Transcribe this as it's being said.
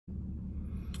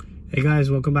Hey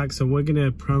guys, welcome back. So we're going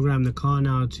to program the car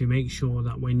now to make sure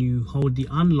that when you hold the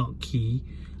unlock key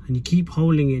and you keep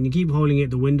holding it and you keep holding it,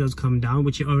 the windows come down,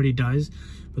 which it already does.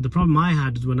 But the problem I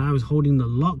had is when I was holding the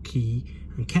lock key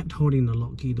and kept holding the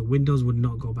lock key, the windows would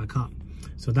not go back up.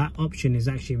 So that option is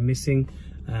actually missing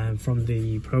from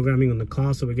the programming on the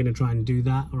car. So we're going to try and do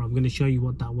that, or I'm going to show you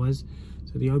what that was.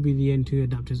 So the OBDN2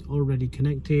 adapter is already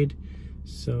connected.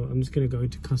 So I'm just going to go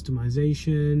to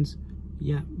customizations.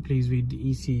 Yeah, please read the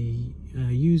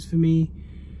ECUs for me.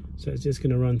 So it's just going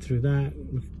to run through that.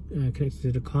 Connected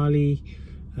to the Carly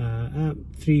app.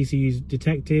 3 ECUs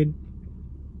detected.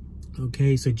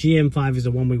 Okay, so GM5 is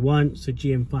the one we want. So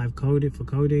GM5 coded for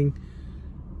coding.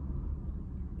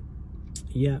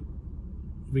 Yeah,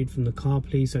 read from the car,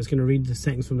 please. So it's going to read the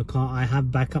settings from the car. I have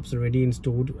backups already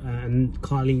installed, and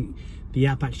Carly, the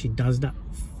app actually does that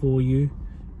for you.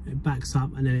 It backs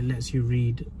up and then it lets you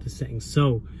read the settings.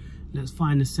 So let's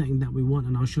find the setting that we want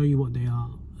and I'll show you what they are.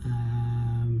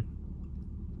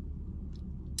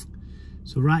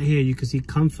 So right here you can see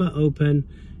comfort open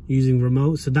using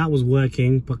remote. So that was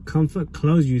working, but comfort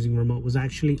close using remote was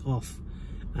actually off.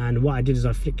 And what I did is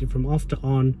I flicked it from off to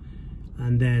on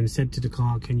and then said to the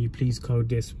car, can you please code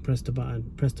this? Press the button,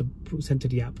 send to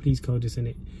the app, please code this, and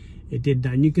it did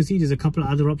that. And you can see there's a couple of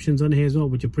other options on here as well,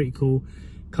 which are pretty cool.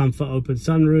 Comfort open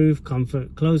sunroof,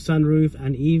 comfort close sunroof,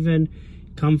 and even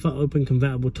comfort open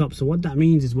convertible top. So what that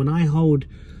means is when I hold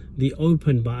the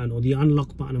open button or the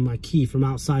unlock button on my key from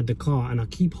outside the car and I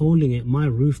keep holding it, my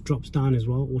roof drops down as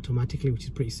well automatically, which is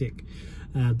pretty sick.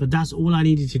 But that's all I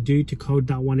needed to do to code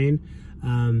that one in.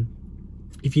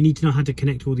 If you need to know how to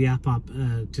connect all the app up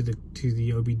to the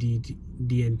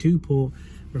OBDN2 port,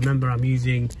 remember I'm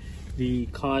using the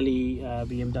Carly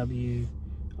BMW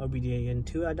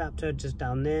OBDN2 adapter just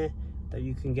down there that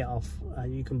you can get off.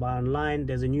 You can buy online.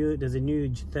 There's a new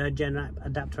 3rd gen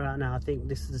adapter out now. I think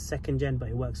this is the 2nd gen, but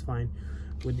it works fine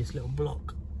with this little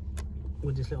block,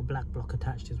 with this little black block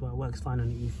attached as well. It works fine on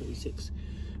the E46.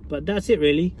 But that's it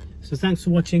really. So thanks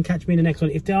for watching. Catch me in the next one.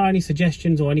 If there are any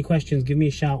suggestions or any questions, give me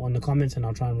a shout on the comments and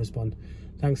I'll try and respond.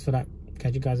 Thanks for that.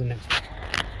 Catch you guys in the next one.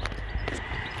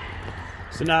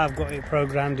 So now I've got it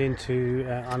programmed into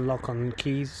unlock on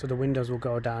keys, so the windows will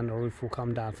go down, the roof will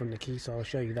come down from the key, so I'll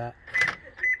show you that.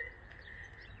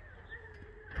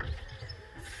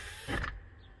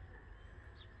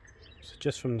 So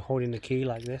just from holding the key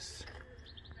like this.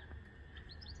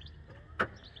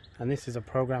 And this is a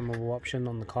programmable option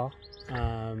on the car.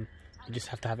 You just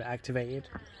have to have it activated.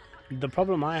 The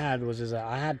problem I had was that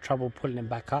I had trouble pulling it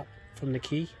back up from the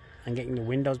key and getting the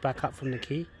windows back up from the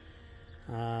key.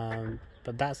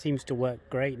 But that seems to work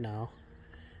great now,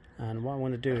 and what I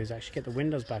want to do is actually get the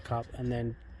windows back up and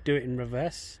then do it in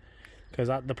reverse, because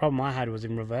the problem I had was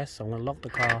in reverse. So I'm going to lock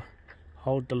the car,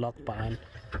 hold the lock button.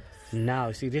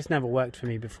 Now see, this never worked for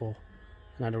me before.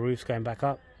 Now the roof's going back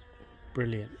up.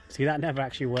 Brilliant. See, that never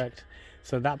actually worked.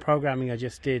 So that programming I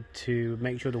just did to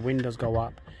make sure the windows go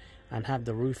up and have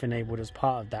the roof enabled as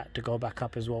part of that to go back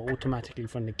up as well automatically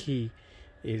from the key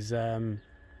is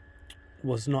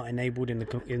was not enabled in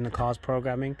the car's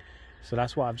programming. So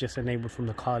that's what I've just enabled from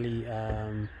the Carly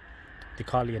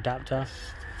adapter.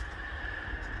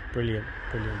 Brilliant.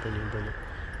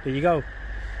 There you go.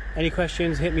 Any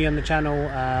questions, hit me on the channel,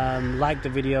 like the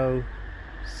video,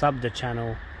 sub the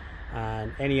channel,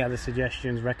 and any other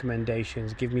suggestions,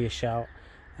 recommendations, give me a shout.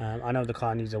 I know the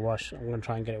car needs a wash. I'm going to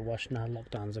try and get it washed now.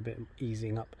 Lockdown's a bit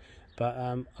easing up, but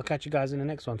I'll catch you guys in the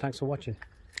next one. Thanks for watching.